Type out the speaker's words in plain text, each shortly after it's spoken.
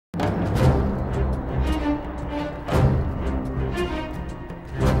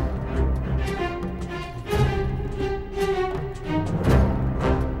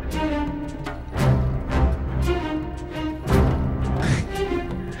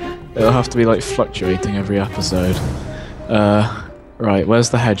It'll have to be like fluctuating every episode. Right,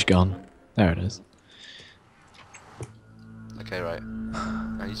 where's the hedge gone? There it is. Okay, right.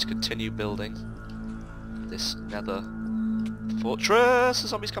 I need to continue building this nether fortress. The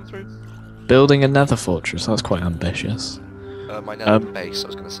zombies come through. Building a nether fortress, that's quite ambitious. My nether base, I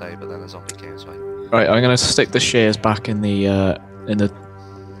was going to say, but then a zombie came, so Right, I'm gonna stick the shears back in the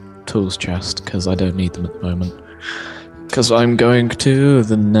tools chest, because I don't need them at the moment. Because I'm going to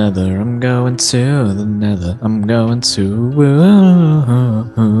the nether, I'm going to the nether, I'm going to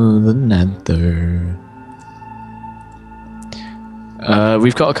the nether.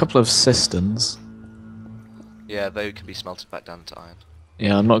 We've got a couple of cisterns. yeah, they can be smelted back down to iron.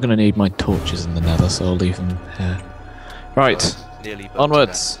 Yeah, I'm not going to need my torches in the nether, so I'll leave them here. Right, Nearly burnt to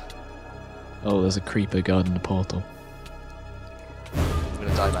onwards! death. Oh, there's a creeper guarding the portal. I'm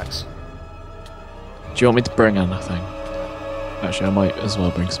gonna die, Max. Do you want me to bring anything? Actually, I might as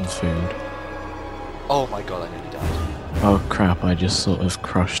well bring some food. Oh my god, I nearly died. Oh crap, I just sort of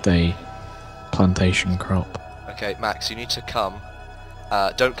crushed a plantation crop. Okay, Max, you need to come.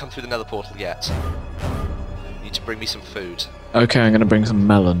 Don't come through the nether portal yet. You need to bring me some food. Okay, I'm gonna bring some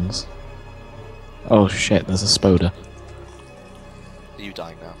melons. Oh shit, there's a spoder. Are you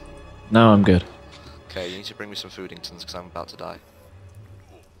dying now? No, I'm good. Okay, you need to bring me some foodingtons because I'm about to die.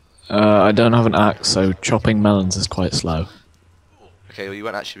 I don't have an axe, so chopping melons is quite slow. Okay, well you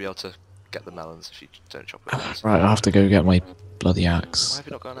won't actually be able to get the melons if you don't chop with melons. Right, I'll have to go get my bloody Why axe. have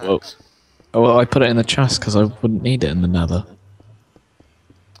you not got an Whoa. axe? Oh, well, I put it in the chest because I wouldn't need it in the nether.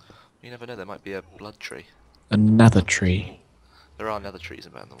 You never know, there might be a blood tree. A nether tree. There are nether trees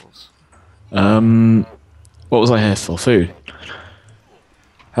in the walls. What was I here for? Food.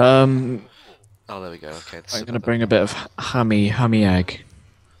 Oh, there we go. Okay. This I'm is gonna bring a bit of hammy egg.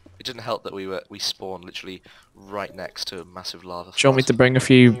 It didn't help that we spawned literally right next to a massive lava. Do you want me to bring a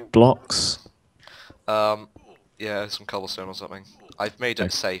few blocks? Yeah, some cobblestone or something. I've made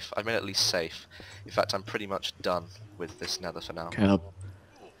it safe. I've made it at least safe. In fact, I'm pretty much done with this nether for now. Okay, I'll...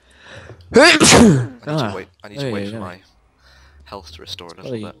 I need to wait for my health to restore a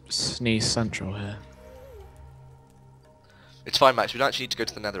little bit. Sneeze central here. It's fine, Max. We don't actually need to go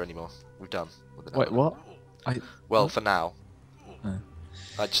to the nether anymore. We're done with the nether. Wait, what? Well, what? for now. Oh.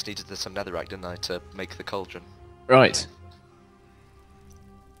 I just needed some netherrack, didn't I, to make the cauldron. Right.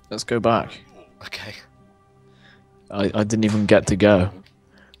 Let's go back. Okay. I didn't even get to go.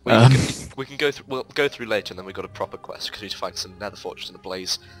 We can go through. We'll go through later, and then we've got a proper quest because we need to find some nether fortress in a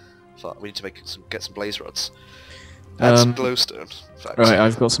blaze. We need to get some blaze rods and some glowstone. In fact. Right,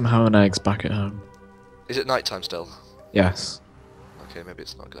 I've got some ham and eggs back at home. Is it night time still? Yes. Okay, maybe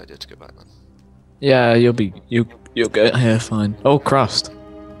it's not a good idea to go back then. Yeah, you'll get here fine. Oh, crust.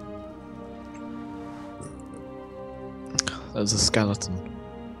 There's a skeleton.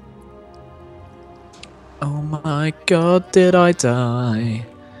 Oh my god, did I die?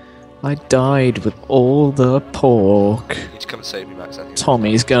 I died with all the pork. You need to come and save me, Max. I think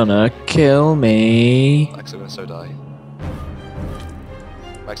Tommy's gonna kill me. Max, I'm gonna so die.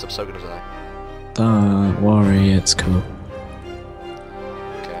 Max, I'm so gonna die. Don't worry, it's cool.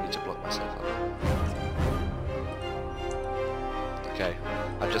 Okay, I need to block myself up. Okay,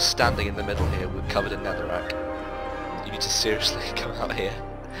 I'm just standing in the middle here. We're covered in netherrack. You need to seriously come out here.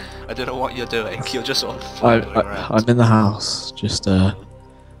 I don't know what you're doing. You're just sort of floundering around. I'm in the house, just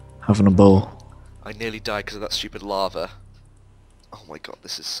having a ball. I nearly died because of that stupid lava. Oh my god,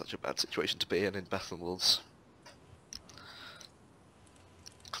 this is such a bad situation to be in Bethlehem Wolves.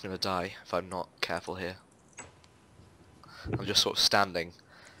 I'm gonna die if I'm not careful here. I'm just sort of standing.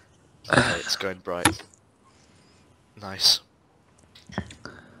 Okay, it's going bright. Nice.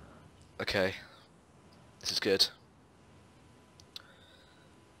 Okay. This is good.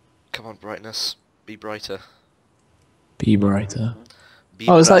 Come on, brightness. Be brighter. Be brighter. Be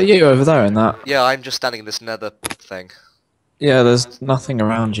Oh, is that bright. you over there in that? Yeah, I'm just standing in this nether thing. Yeah, there's nothing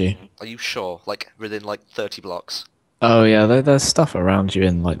around you. Are you sure? Like, within like 30 blocks? Oh yeah, there's stuff around you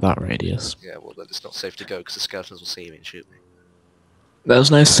in like that radius. Yeah, well then it's not safe to go because the skeletons will see me and shoot me.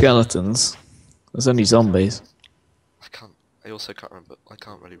 There's no skeletons. There's only zombies. I also can't remember, I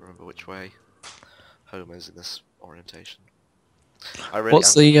can't really remember which way home is in this orientation.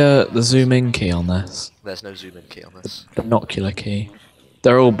 What's the zoom in key on this? There's no zoom in key on this. The binocular key.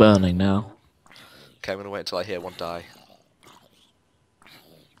 They're all burning now. Okay, I'm gonna wait until I hear one die.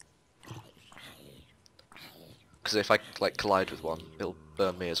 Because if I like collide with one, it'll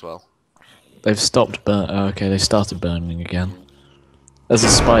burn me as well. They've stopped oh, okay, they started burning again. There's a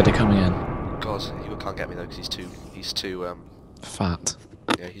spider coming in. God, you can't get me though because he's too Fat.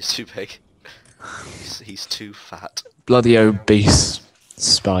 yeah, he's too big. he's too fat. Bloody obese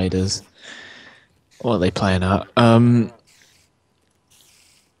spiders. What are they playing at?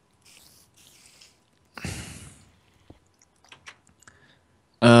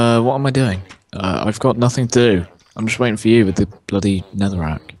 What am I doing? I've got nothing to do. I'm just waiting for you with the bloody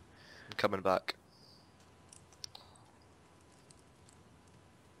netherrack. I'm coming back.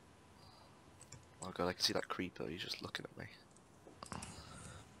 Oh god, I can see that creeper. He's just looking at me.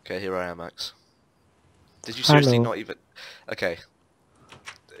 Okay, here I am, Max. Did you seriously Hello. not even... Okay.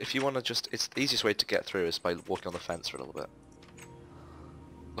 If you want to just... It's the easiest way to get through is by walking on the fence for a little bit.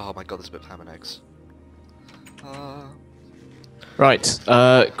 Oh my god, there's a bit of ham and eggs. Right,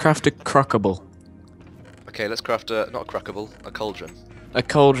 craft a crockable. Okay, let's craft a... not a crackable, a cauldron. A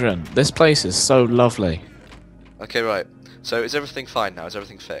cauldron. This place is so lovely. Okay, right. So is everything fine now? Is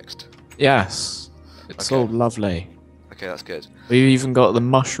everything fixed? Yes. It's all lovely. Okay, that's good. We've even got the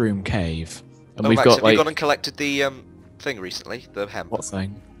mushroom cave. And Oh, we've Max, got have like... you gone and collected the thing recently? The hemp? What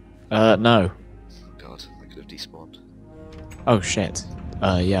thing? No. God, I could have despawned. Oh shit.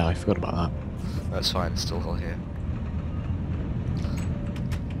 Yeah, I forgot about that. That's fine, it's still all here.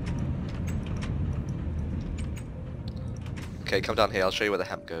 Okay, come down here, I'll show you where the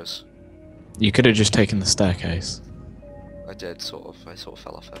hemp goes. You could have just taken the staircase. I did, sort of. I sort of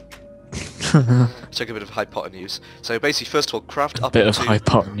fell off it. Took a bit of hypotenuse. So basically, first of all, craft up Bit of to...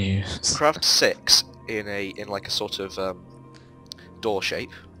 hypotenuse. Craft 6 in like a sort of door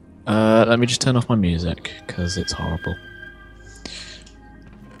shape. Let me just turn off my music, because it's horrible.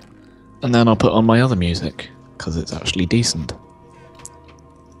 And then I'll put on my other music, because it's actually decent.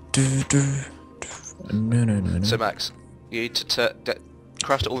 No. So Max, you need to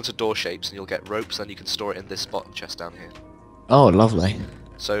craft it all into door shapes, and you'll get ropes, and you can store it in this bottom chest down here. Oh, lovely.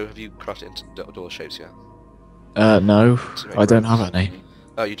 So have you crafted it into door shapes, yeah? No, So make I don't ropes. have any.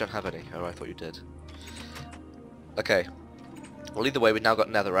 Oh, you don't have any? Oh, I thought you did. Okay. Well, either way, we've now got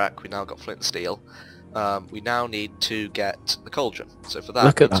netherrack, we've now got flint and steel. We now need to get the cauldron. So for that...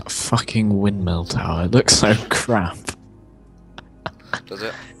 Look at that fucking windmill tower, it looks so crap. Does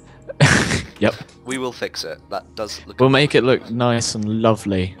it? Yep. We will fix it. That does look... We'll make it look nice and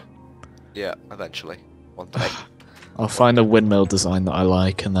lovely. Yeah, eventually. One day. I'll find a windmill design that I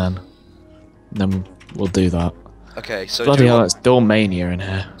like, and then we'll do that. Okay, so Bloody do you hell, want... it's door mania in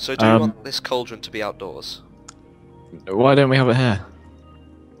here. So do you want this cauldron to be outdoors? Why don't we have it here?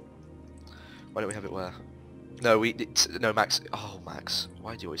 Why don't we have it where? No, no, Max. Oh, Max.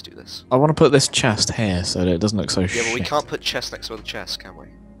 Why do you always do this? I want to put this chest here so that it doesn't look so shit. Yeah, but we can't put chest next to other chests, can we?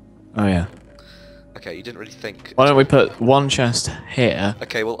 Oh yeah. Okay, you didn't really think... Why don't we put one chest here?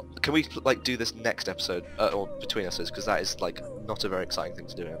 Okay, well, can we, like, do this next episode, or between us, because that is, like, not a very exciting thing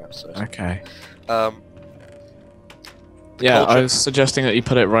to do in an episode. Okay. The Yeah, I cauldron- was suggesting that you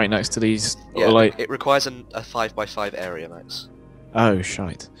put it right next to these, Yeah, or like... it requires a 5x5 area, Max. Oh,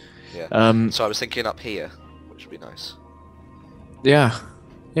 shite. Yeah. So I was thinking up here, which would be nice. Yeah.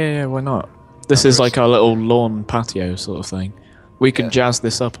 Yeah, why not? This is like our little lawn patio sort of thing. We could jazz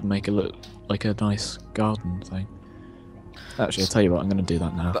this up and make it look like a nice garden thing. Actually, I'll tell you what, I'm going to do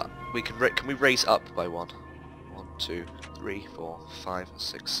that now. But we can we raise up by 1? 1, 2, 3, 4, 5,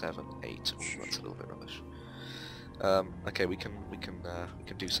 6, 7, 8. Ooh, that's a little bit rubbish. Okay, we can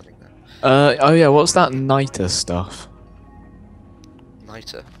do something there. Oh yeah, what's that niter stuff?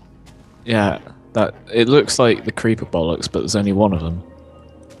 Niter. Yeah, that it looks like the creeper bollocks, but there's only one of them.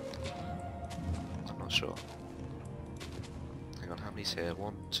 I'm not sure. Hang on, how many's here?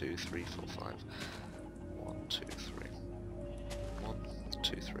 1, 2, 3, 4, 5. 1, 2, 3. 1,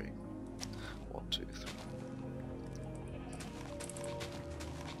 2, 3. 1, 2, 3.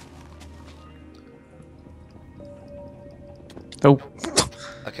 Oh.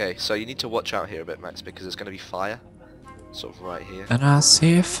 Okay, so you need to watch out here a bit, Max, because there's going to be fire, sort of right here. And I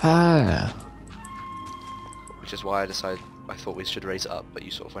see fire. Which is why I thought we should raise it up, but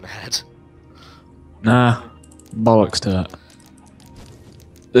you sort of went ahead. Nah, bollocks to it.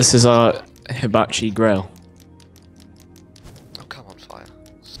 This is our hibachi grill. Oh, come on, fire.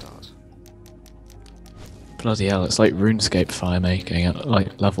 Start. Bloody hell, it's like RuneScape fire making at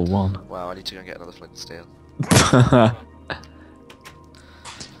like level 1. Wow, I need to go and get another flint and steel.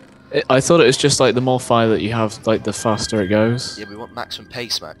 I thought it was just like the more fire that you have, like the faster it goes. Yeah, we want maximum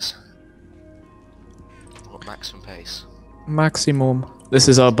pace, Max. We want maximum pace. Maximum. This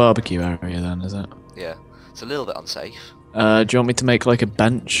is our barbecue area then, is it? Yeah. It's a little bit unsafe. Do you want me to make like a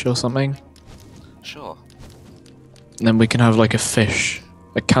bench or something? Sure. And then we can have like a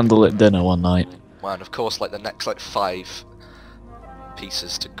candlelit dinner one night. Wow, and of course, like the next 5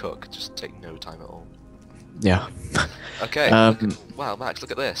 pieces to cook just take no time at all. Yeah. Okay. Wow, Max,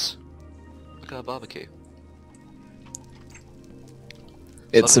 look at this. Look at our barbecue.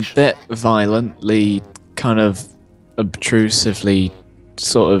 It's a bit violently, kind of obtrusively,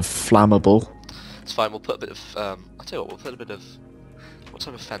 sort of flammable. It's fine. We'll put a bit of. I'll tell you what. We'll put a bit of. What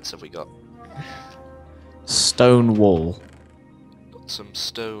type of fence have we got? Stone wall. Got some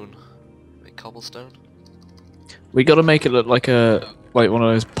stone. Wait, cobblestone. We got to make it look like one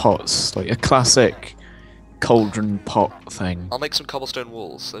of those pots, like a classic cauldron pot thing. I'll make some cobblestone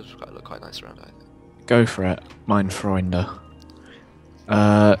walls. Those look quite nice around, I think. Go for it, mein Freunde.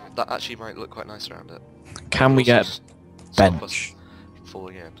 That actually might look quite nice around it. Can we get bench? From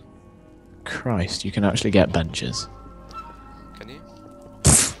falling in. Christ, you can actually get benches. Can you?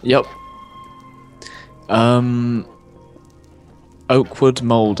 Yep. Oakwood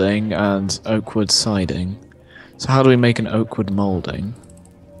moulding and oakwood siding. So how do we make an oakwood moulding?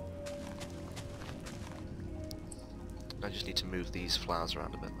 I just need to move these flowers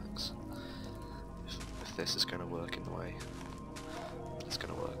around a bit, Max. If this is going to work in the way it's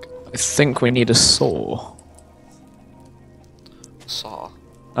going to work. I think we need a saw. Saw?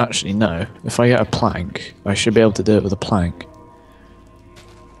 Actually, no. If I get a plank, I should be able to do it with a plank.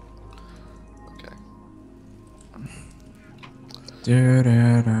 Okay.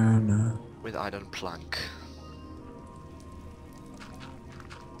 Da-da-da-da. With iron plank.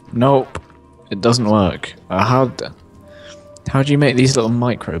 Nope. It doesn't work. How do you make these little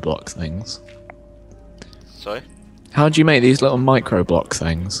micro block things? Sorry? How do you make these little micro block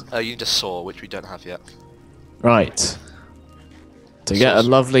things? You need a saw, which we don't have yet. Right. To get a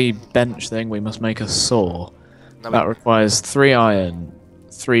lovely bench thing, we must make a saw. That requires 3 iron,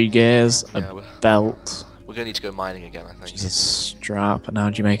 3 gears, a belt. We're going to need to go mining again, I think. A strap. And how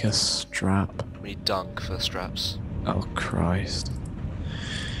do you make a strap? We need dung for straps. Oh, Christ.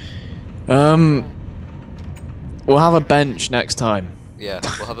 We'll have a bench next time. Yeah,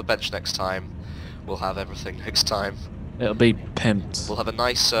 we'll have a bench next time. We'll have everything next time. It'll be pimped. We'll have a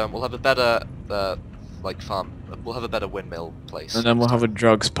nice, we'll have a better, farm. We'll have a better windmill place. And then we'll have a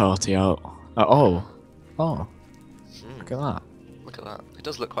drugs party out. Oh. Look at that. Look at that. It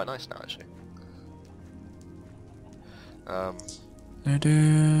does look quite nice now, actually. So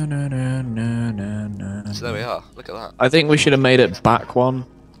there we are. Look at that. I think we should have made it back one.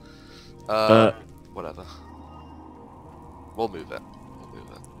 Whatever. We'll move it.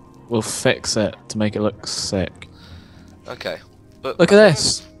 We'll fix it to make it look sick. Okay. But look at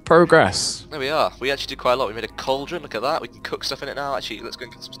this. Progress. There we are. We actually did quite a lot. We made a cauldron. Look at that. We can cook stuff in it now. Actually, let's go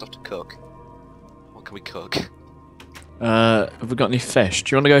and get some stuff to cook. What can we cook? Have we got any fish?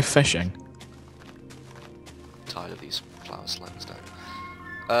 Do you want to go fishing? Tired of these flower slimes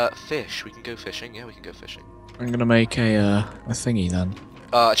down. Fish. We can go fishing. Yeah, we can go fishing. I'm gonna make a thingy then.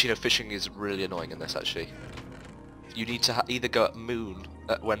 Actually, no. Fishing is really annoying in this. Actually, you need to either go at moon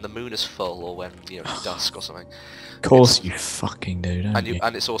when the moon is full, or when dusk or something. Of course you fucking do, don't you?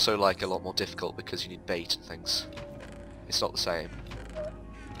 And it's also like a lot more difficult because you need bait and things. It's not the same.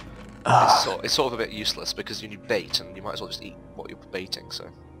 It's sort of a bit useless because you need bait and you might as well just eat what you're baiting. So.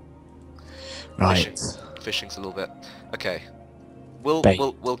 Right. Fishing's a little bit. Okay. We'll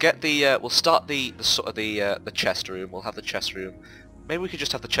get the we'll start the chest room. We'll have the chest room. Maybe we could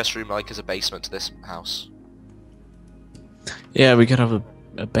just have the chest room like as a basement to this house. Yeah, we could have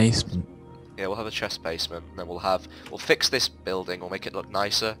a basement. Yeah, we'll have a chest basement, and then we'll fix this building, we'll make it look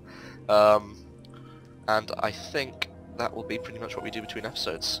nicer. And I think that will be pretty much what we do between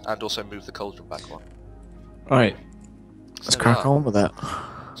episodes, and also move the cauldron back one. Right. Let's crack on with that.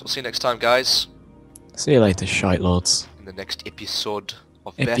 So we'll see you next time, guys. See you later, shite lords. In the next episode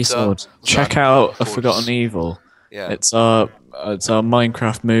of Episode. Check out A Forgotten Evil. Yeah. It's our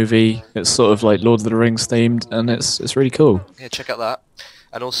Minecraft movie. It's sort of like Lord of the Rings themed, and it's really cool. Yeah, check out that,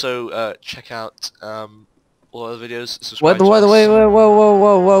 and also check out all other videos. Subscribe to us.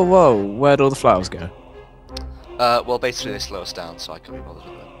 Whoa! Where'd all the flowers go? Well, basically they slow us down, so I can't be bothered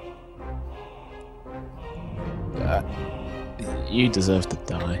with it. You deserve to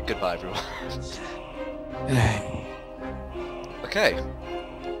die. Goodbye, everyone. Okay.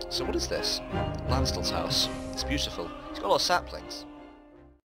 So what is this? Landstill's house. It's beautiful. It's got a lot of saplings.